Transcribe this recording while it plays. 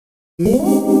Hey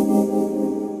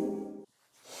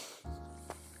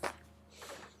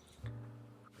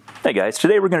guys,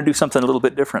 today we're going to do something a little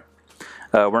bit different.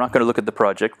 We're not going to look at the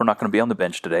project, we're not going to be on the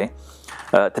bench today.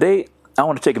 Today I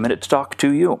want to take a minute to talk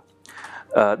to you.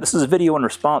 This is a video in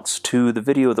response to the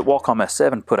video that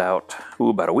WalcomS7 put out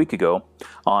about a week ago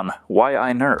on why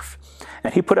I Nerf.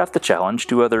 And he put out the challenge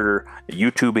to other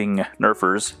YouTubing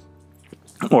Nerfers,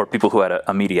 or people who had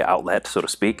a media outlet, so to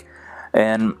speak,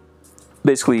 and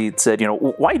basically it said,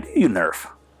 why do you Nerf?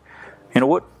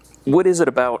 What is it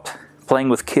about playing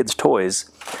with kids' toys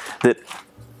that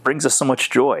brings us so much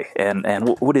joy? And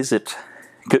what is it?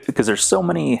 Because there's so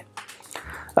many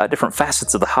different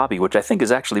facets of the hobby, which I think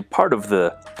is actually part of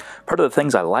the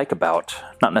things I like about,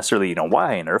 not necessarily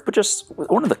why I Nerf, but just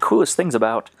one of the coolest things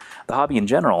about the hobby in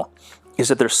general is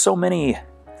that there's so many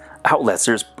outlets.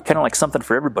 There's kind of like something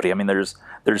for everybody. I mean, there's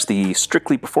the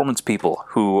strictly performance people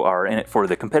who are in it for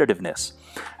the competitiveness.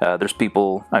 There's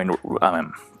people,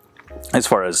 as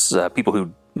far as people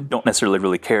who don't necessarily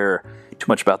really care too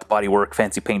much about the body work,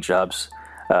 fancy paint jobs,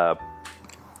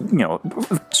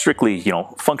 strictly,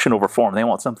 function over form. They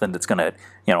want something that's going to,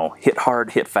 hit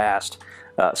hard, hit fast,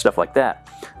 stuff like that.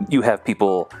 You have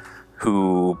people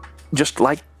who just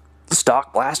like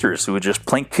stock blasters, who would just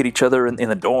plink at each other in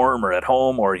the dorm or at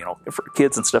home, or, for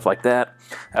kids and stuff like that.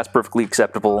 That's perfectly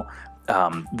acceptable.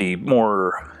 The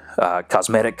more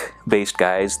cosmetic-based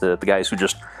guys, the guys who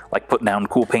just like putting down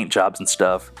cool paint jobs and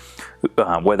stuff,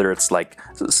 whether it's like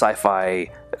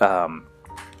sci-fi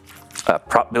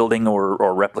prop building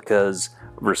or replicas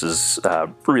versus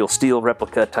real steel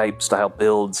replica type style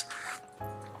builds.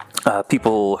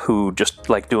 People who just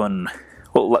like doing,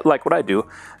 well, like what I do,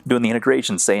 doing the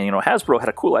integration, saying, Hasbro had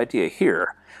a cool idea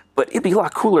here, but it'd be a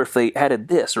lot cooler if they added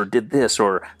this or did this,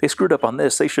 or they screwed up on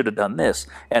this, they should have done this,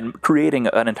 and creating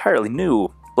an entirely new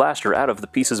blaster out of the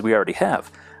pieces we already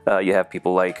have. You have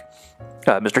people like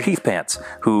Mr. Heathpants,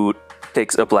 who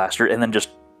takes a blaster and then just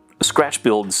scratch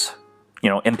builds,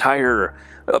 entire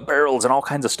barrels and all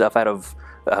kinds of stuff out of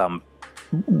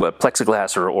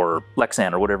plexiglass or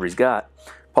Lexan or whatever he's got,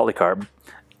 polycarb,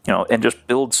 and just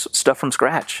builds stuff from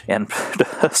scratch and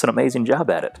does an amazing job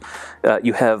at it.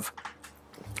 You have,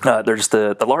 there's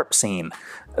the LARP scene.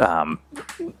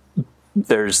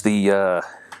 There's the,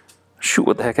 shoot,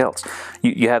 what the heck else?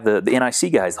 You have the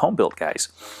NIC guys, the home built guys.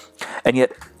 And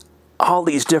yet all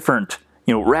these different,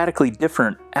 radically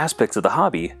different aspects of the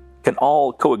hobby can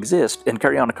all coexist and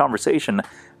carry on a conversation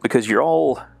because you're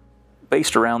all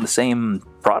based around the same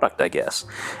product, I guess.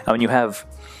 I mean, you have,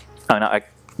 I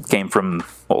came from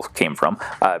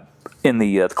in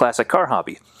the classic car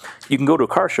hobby. You can go to a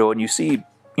car show and you see,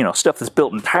 stuff that's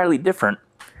built entirely different,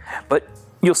 but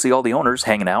you'll see all the owners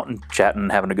hanging out and chatting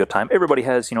and having a good time. Everybody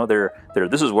has, their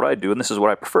this is what I do and this is what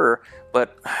I prefer,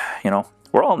 but,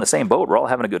 we're all in the same boat. We're all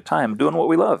having a good time doing what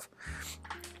we love.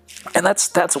 And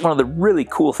that's one of the really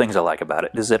cool things I like about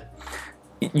it, is that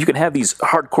you can have these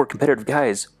hardcore competitive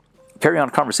guys carry on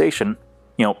a conversation,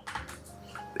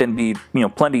 and be,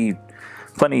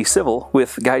 plenty civil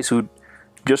with guys who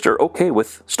just are okay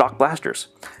with stock blasters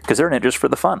because they're in it just for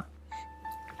the fun.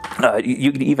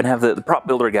 You can even have the prop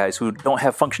builder guys who don't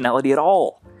have functionality at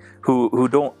all, who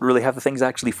don't really have the things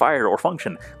actually fire or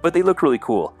function, but they look really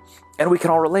cool, and we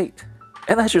can all relate,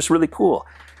 and that's just really cool.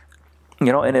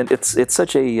 And it's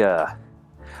such a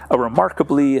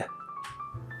remarkably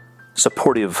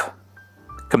supportive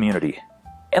community,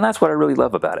 and that's what I really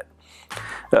love about it.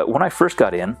 When I first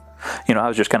got in, I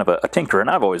was just kind of a tinkerer, and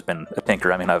I've always been a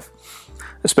tinkerer. I mean,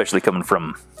 especially coming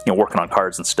from, working on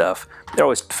cards and stuff, they're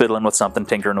always fiddling with something,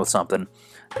 tinkering with something.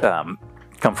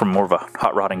 Come from more of a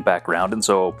hot rodding background, and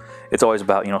so it's always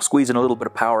about, squeezing a little bit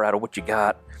of power out of what you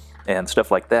got and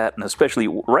stuff like that. And especially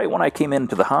right when I came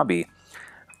into the hobby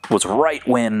was right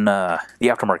when the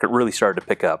aftermarket really started to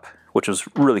pick up, which was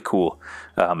really cool.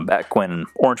 Back when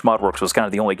Orange ModWorks was kind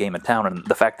of the only game in town, and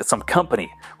the fact that some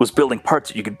company was building parts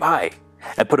that you could buy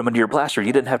and put them into your blaster,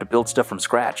 you didn't have to build stuff from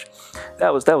scratch.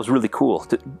 That was really cool.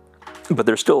 But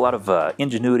there's still a lot of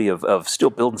ingenuity of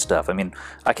still building stuff. I mean,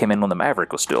 I came in when the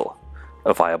Maverick was still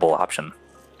a viable option.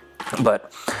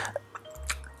 But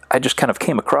I just kind of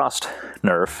came across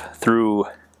Nerf through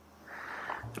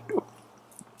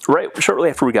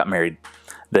shortly after we got married.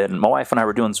 Then my wife and I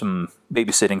were doing some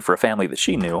babysitting for a family that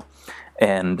she knew,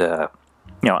 and I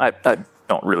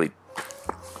don't really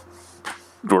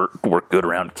work good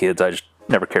around kids. I just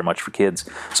never care much for kids.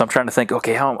 So I'm trying to think,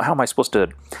 okay, how am I supposed to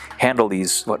handle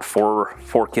these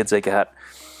four kids they got?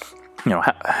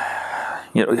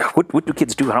 What do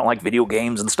kids do? I don't like video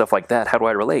games and stuff like that. How do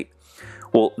I relate?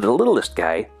 Well, the littlest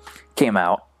guy came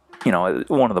out,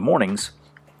 one of the mornings,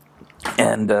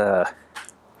 and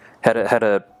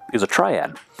it was a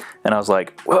triad, and I was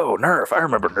like, whoa, Nerf! I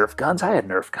remember Nerf guns. I had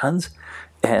Nerf guns,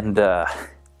 and I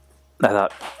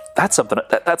thought that's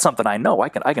something I know. I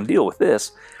can deal with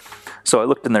this. So I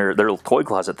looked in their little toy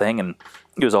closet thing, and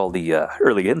it was all the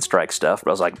early N-Strike stuff.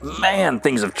 But I was like, man,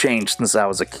 things have changed since I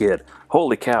was a kid.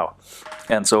 Holy cow!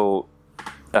 And so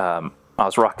I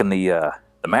was rocking the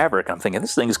Maverick. I'm thinking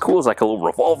this thing is cool. It's like a little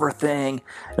revolver thing,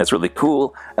 and it's really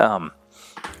cool.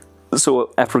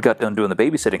 So after we got done doing the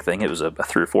babysitting thing, it was a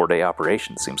 3 or 4 day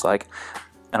operation, it seems like.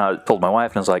 And I told my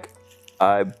wife, and I was like,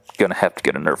 I'm gonna have to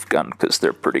get a Nerf gun because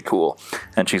they're pretty cool.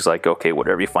 And she's like, okay,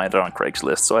 whatever, you find it on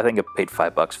Craigslist. So I think I paid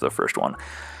 $5 for the first one.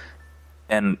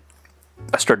 And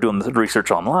I started doing the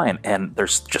research online, and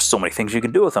there's just so many things you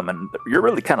can do with them, and you're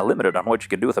really kind of limited on what you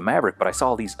can do with a Maverick. But I saw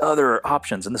all these other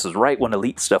options, and this is right when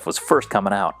Elite stuff was first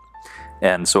coming out,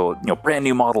 and so brand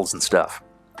new models and stuff.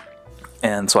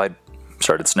 And so I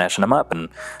started snatching them up and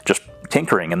just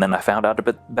tinkering, and then I found out a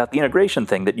bit about the integration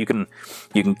thing, that you can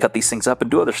cut these things up and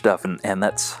do other stuff, and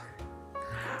that's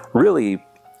really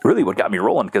what got me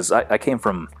rolling, because I came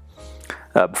from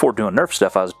before doing Nerf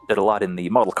stuff, I did a lot in the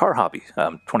model car hobby,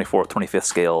 24th, 25th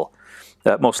scale,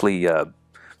 mostly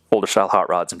older style hot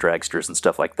rods and dragsters and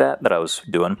stuff like that I was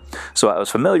doing. So I was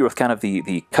familiar with kind of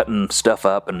the cutting stuff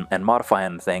up and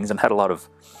modifying things, and had a lot of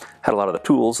the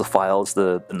tools, the files,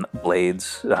 the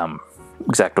blades,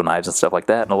 X-Acto knives and stuff like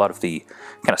that, and a lot of the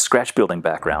kind of scratch building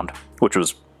background, which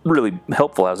was really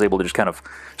helpful. I was able to just kind of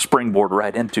springboard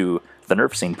right into the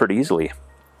Nerf scene pretty easily.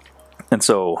 And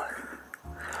so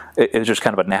it was just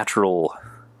kind of a natural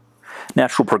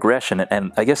progression.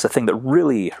 And I guess the thing that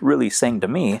really sang to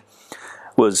me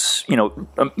was, I'm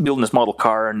building this model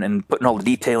car and putting all the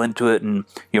detail into it, and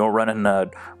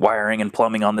running wiring and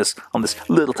plumbing on this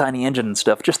little tiny engine and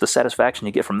stuff. Just the satisfaction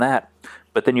you get from that.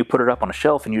 But then you put it up on a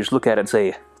shelf and you just look at it and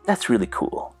say, that's really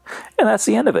cool, and that's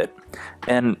the end of it.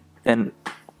 And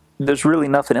there's really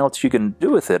nothing else you can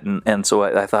do with it. And so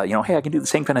I thought, hey, I can do the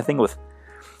same kind of thing with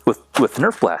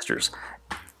Nerf blasters.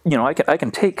 I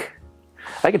can take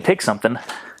something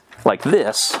like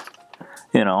this,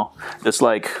 just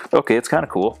like, okay, it's kind of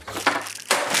cool.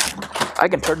 I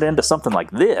can turn it into something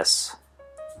like this,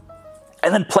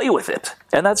 and then play with it.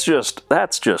 And that's just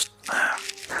the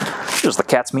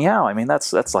cat's meow. I mean,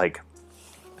 that's like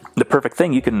the perfect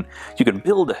thing. You can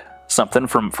build something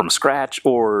from scratch,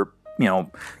 or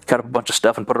cut up a bunch of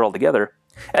stuff and put it all together,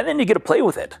 and then you get to play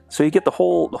with it. So you get the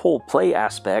whole play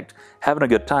aspect, having a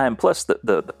good time, plus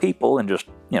the people and just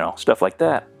stuff like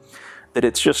that. That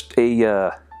it's just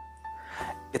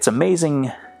it's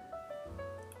amazing.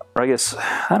 Or I guess,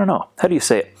 I don't know, how do you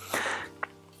say it?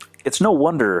 It's no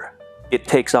wonder it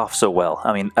takes off so well.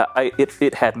 I mean,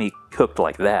 it had me hooked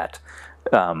like that.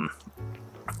 I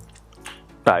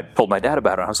told my dad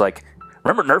about it. I was like,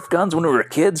 remember Nerf guns when we were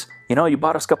kids? You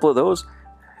bought us a couple of those.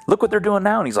 Look what they're doing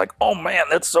now. And he's like, oh man,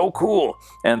 that's so cool.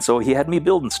 And so he had me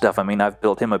building stuff. I mean, I've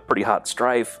built him a pretty hot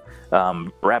Strife,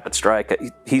 Rapid Strike.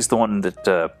 He's the one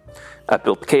that I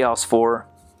built the Chaos for.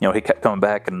 He kept coming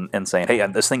back and saying, hey,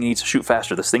 this thing needs to shoot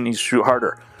faster. This thing needs to shoot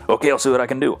harder. Okay, I'll see what I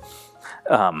can do.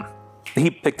 He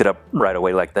picked it up right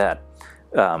away like that.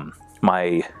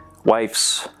 My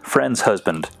wife's friend's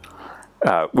husband,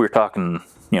 we were talking,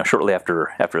 shortly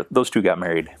after those two got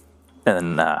married,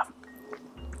 and I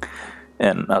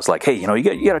was like, hey, you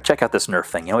got to check out this Nerf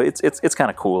thing. It's kind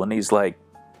of cool. And he's like,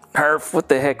 Nerf? What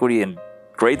the heck? What are you in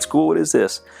grade school? What is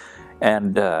this?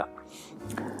 And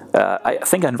I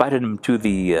think I invited him to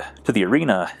the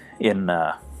arena in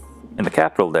the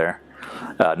Capitol there,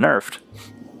 Nerfed.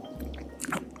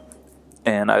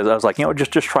 And I was like,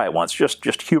 just try it once.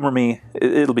 Just humor me.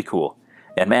 It'll be cool.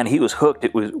 And man, he was hooked.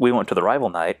 We went to the rival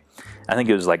night. I think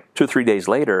it was like 2 or 3 days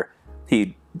later.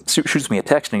 He shoots me a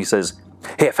text and he says,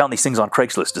 hey, I found these things on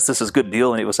Craigslist. Is this a good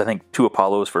deal? And it was, I think, 2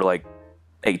 Apollos for like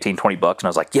 $18, $20. And I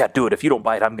was like, yeah, do it. If you don't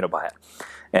buy it, I'm going to buy it.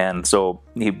 And so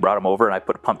he brought them over, and I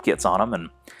put pump kits on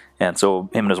them. And so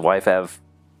him and his wife have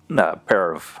a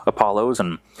pair of Apollos.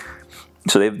 And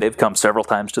so they've come several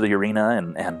times to the arena.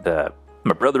 And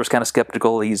my brother's kind of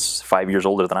skeptical. He's 5 years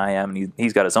older than I am. And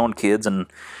he's got his own kids. And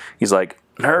he's like,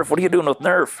 Nerf, what are you doing with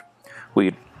Nerf?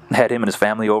 We had him and his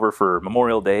family over for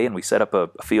Memorial Day, and we set up a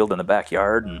field in the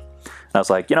backyard. And I was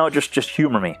like, just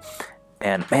humor me.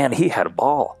 And man, he had a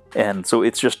ball. And so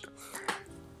it's just,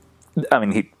 I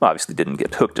mean, he obviously didn't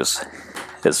get hooked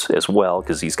as well,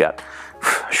 because he's got,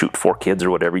 4 kids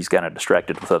or whatever. He's kind of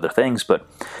distracted with other things. But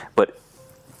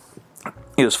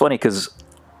it was funny because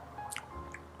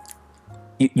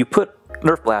you put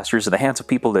Nerf blasters in the hands of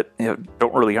people that they're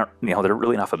really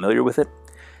not familiar with it,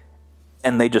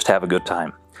 and they just have a good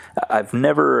time. I've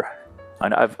never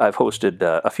I've hosted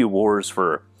a few wars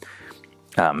for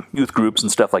youth groups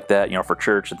and stuff like that, you know, for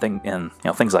church and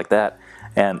things like that.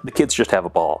 And the kids just have a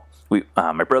ball.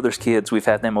 My brother's kids, we've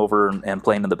had them over and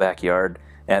playing in the backyard,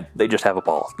 and they just have a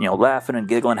ball, you know, laughing and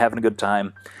giggling, having a good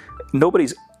time.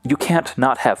 You can't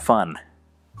not have fun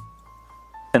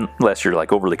unless you're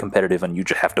like overly competitive and you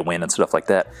just have to win and stuff like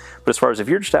that. But as far as if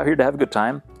you're just out here to have a good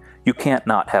time, you can't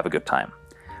not have a good time.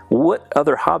 What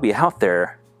other hobby out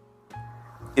there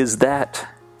is that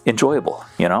enjoyable,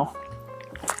 you know?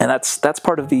 And that's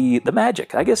part of the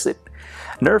magic. I guess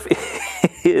Nerf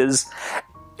is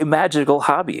a magical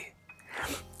hobby.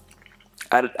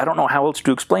 I don't know how else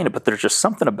to explain it, but there's just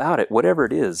something about it, whatever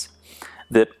it is,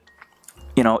 that,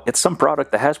 you know, it's some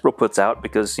product that Hasbro puts out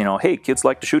because, you know, hey, kids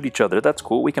like to shoot each other. That's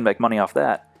cool. We can make money off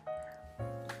that.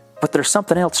 But there's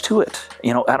something else to it.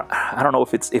 You know, I don't know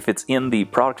if it's in the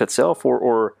product itself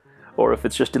or if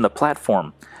it's just in the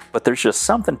platform. But there's just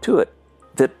something to it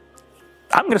that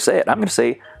I'm going to say it. I'm going to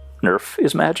say Nerf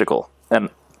is magical. And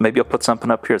maybe I'll put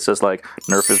something up here that says, like,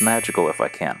 Nerf is magical if I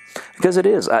can. Because it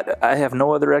is. I have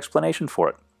no other explanation for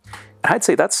it. I'd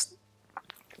say that's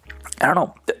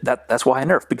why I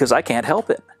Nerf, because I can't help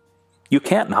it. You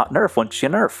can't not Nerf once you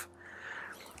Nerf.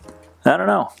 I don't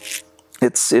know.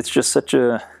 It's just such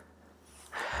an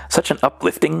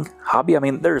uplifting hobby. I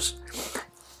mean, there's,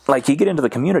 like, you get into the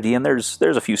community and there's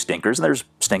a few stinkers, and there's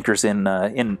stinkers in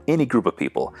any group of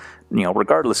people, you know,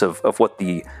 regardless of what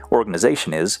the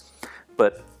organization is.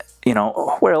 But, you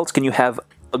know, where else can you have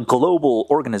a global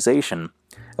organization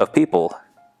of people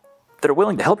that are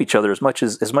willing to help each other as much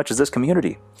as this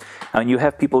community? I mean, you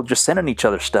have people just sending each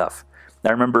other stuff. I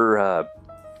remember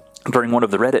during one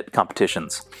of the Reddit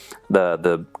competitions,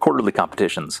 the quarterly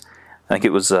competitions, I think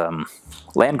it was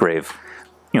Landgrave,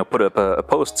 you know, put up a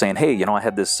post saying, hey, you know, I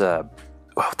had this,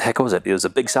 what the heck was it? It was a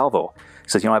big salvo. He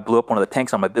says, you know, I blew up one of the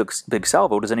tanks on my big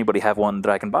salvo. Does anybody have one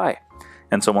that I can buy?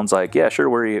 And someone's like, yeah, sure,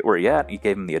 where are you at? He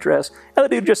gave him the address, and the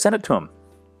dude just sent it to him.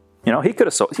 You know, he could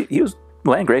have sold, he was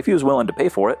Landgrave, he was willing to pay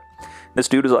for it. This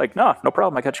dude is like, no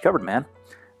problem, I got you covered, man.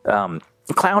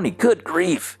 Clowny, good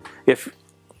grief.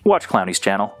 Watch Clowny's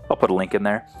channel, I'll put a link in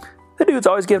there. The dude's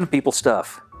always giving people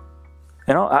stuff.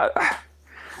 You know, I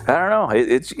don't know.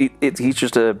 He's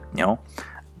just a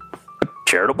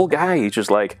charitable guy. He's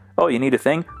just like, oh, you need a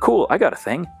thing? Cool, I got a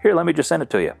thing. Here, let me just send it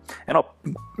to you, and I'll,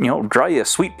 you know, draw you a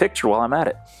sweet picture while I'm at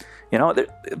it. You know,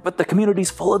 but the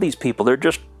community's full of these people. They're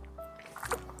just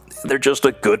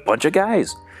a good bunch of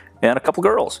guys and a couple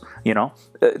girls. You know,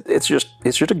 it's just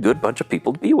a good bunch of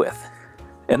people to be with,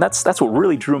 and that's what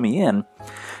really drew me in.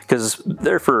 Because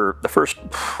there for the first,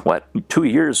 2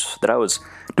 years that I was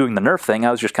doing the Nerf thing,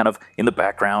 I was just kind of in the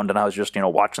background, and I was just, you know,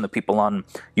 watching the people on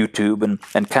YouTube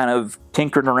and kind of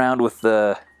tinkering around with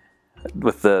some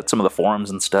of the forums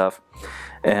and stuff.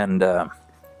 And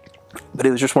but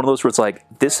it was just one of those where it's like,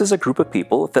 this is a group of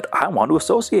people that I want to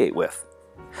associate with,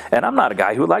 and I'm not a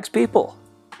guy who likes people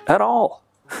at all.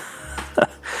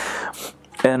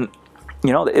 And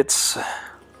you know, I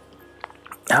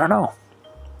don't know.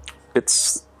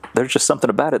 There's just something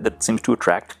about it that seems to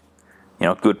attract, you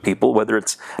know, good people. Whether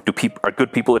it's, are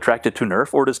good people attracted to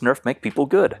Nerf, or does Nerf make people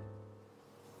good?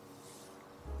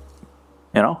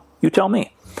 You know, you tell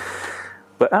me.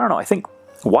 But I don't know. I think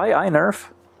why I Nerf,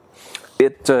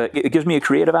 it gives me a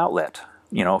creative outlet.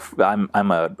 You know, I'm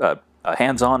a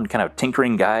hands-on kind of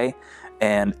tinkering guy,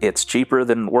 and it's cheaper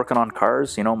than working on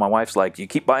cars. You know, my wife's like, you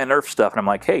keep buying Nerf stuff, and I'm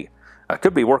like, hey, I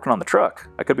could be working on the truck.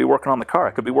 I could be working on the car.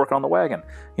 I could be working on the wagon.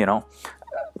 You know,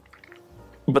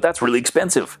 but that's really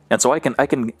expensive, and so I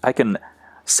can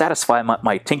satisfy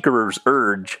my tinkerer's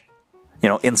urge, you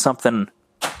know, in something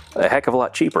a heck of a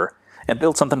lot cheaper, and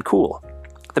build something cool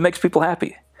that makes people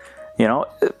happy. You know,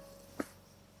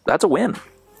 that's a win.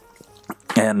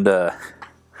 And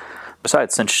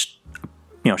besides, since,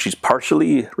 you know, she's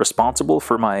partially responsible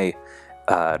for my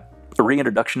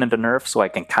reintroduction into Nerf, so I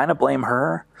can kind of blame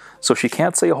her. So she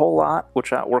can't say a whole lot,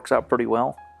 which works out pretty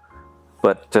well.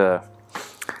 But I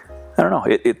don't know.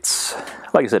 It's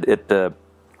like I said.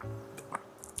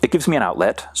 It gives me an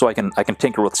outlet, so I can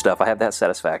tinker with stuff. I have that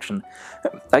satisfaction.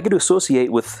 I get to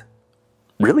associate with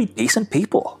really decent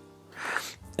people,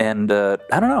 and I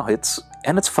don't know. It's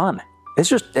fun. It's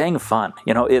just dang fun.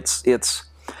 You know, it's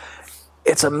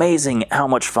amazing how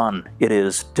much fun it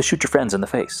is to shoot your friends in the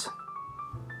face.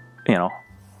 You know,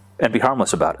 and be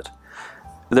harmless about it.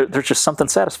 There's just something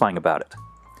satisfying about it.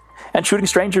 And shooting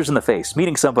strangers in the face,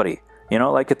 meeting somebody, you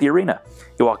know, like at the arena.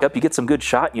 You walk up, you get some good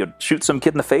shot, you shoot some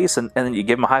kid in the face, and then you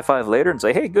give him a high five later and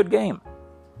say, hey, good game.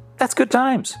 That's good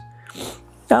times.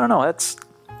 I don't know,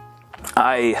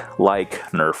 I like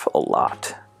Nerf a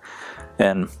lot.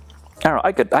 And I don't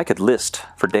know, I could list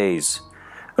for days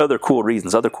other cool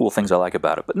reasons, other cool things I like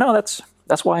about it. But no, that's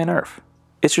why I Nerf.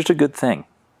 It's just a good thing,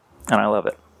 and I love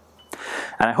it.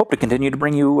 And I hope to continue to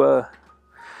bring you, you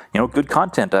know, good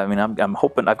content. I mean, I'm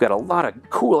hoping. I've got a lot of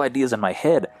cool ideas in my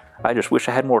head. I just wish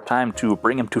I had more time to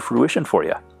bring them to fruition for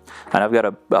you. And I've got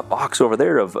a box over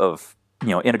there of you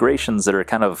know, integrations that are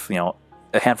kind of, you know,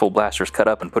 a handful of blasters cut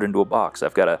up and put into a box.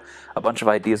 I've got a bunch of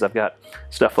ideas. I've got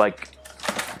stuff like,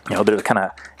 you know, there's kind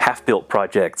of half-built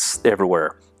projects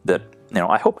everywhere that, you know,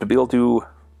 I hope to be able to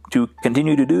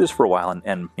continue to do this for a while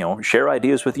and you know, share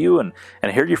ideas with you and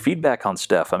hear your feedback on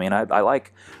stuff. I mean, I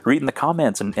like reading the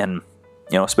comments and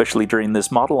you know, especially during this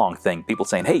model-along thing, people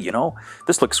saying, hey, you know,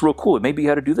 this looks real cool, maybe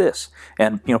you ought to do this.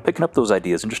 And, you know, picking up those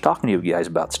ideas and just talking to you guys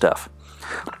about stuff.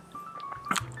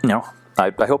 You know,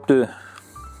 I hope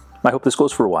this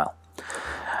goes for a while.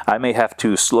 I may have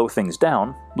to slow things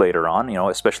down later on, you know,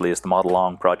 especially as the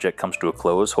model-along project comes to a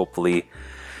close, hopefully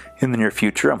in the near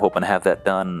future. I'm hoping to have that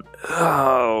done,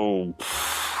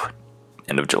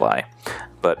 end of July.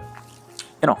 But,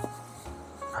 you know,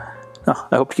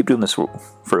 I hope to keep doing this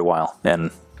for a while.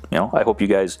 And, you know, I hope you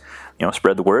guys, you know,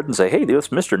 spread the word and say, hey, this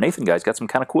Mr. Nathan guy's got some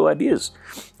kind of cool ideas.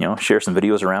 You know, share some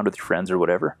videos around with your friends or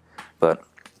whatever. But,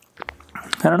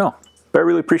 I don't know. But I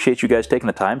really appreciate you guys taking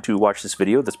the time to watch this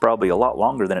video that's probably a lot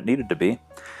longer than it needed to be.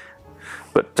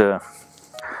 But, I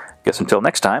guess until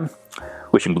next time,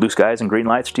 wishing blue skies and green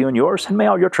lights to you and yours, and may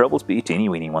all your troubles be teeny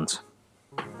weeny ones.